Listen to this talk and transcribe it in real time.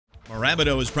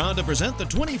Mirabito is proud to present the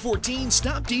 2014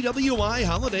 Stop DWI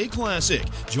Holiday Classic.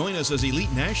 Join us as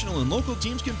elite national and local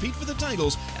teams compete for the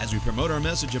titles as we promote our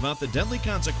message about the deadly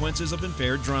consequences of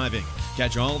impaired driving.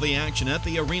 Catch all the action at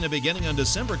the arena beginning on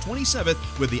December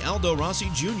 27th with the Aldo Rossi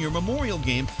Jr. Memorial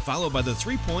Game, followed by the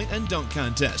three-point and dunk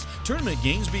contest. Tournament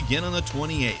games begin on the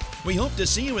 28th. We hope to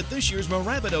see you at this year's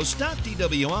Mirabito Stop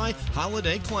DWI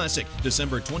Holiday Classic,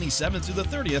 December 27th through the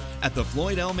 30th at the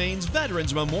Floyd L. Maines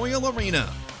Veterans Memorial Arena.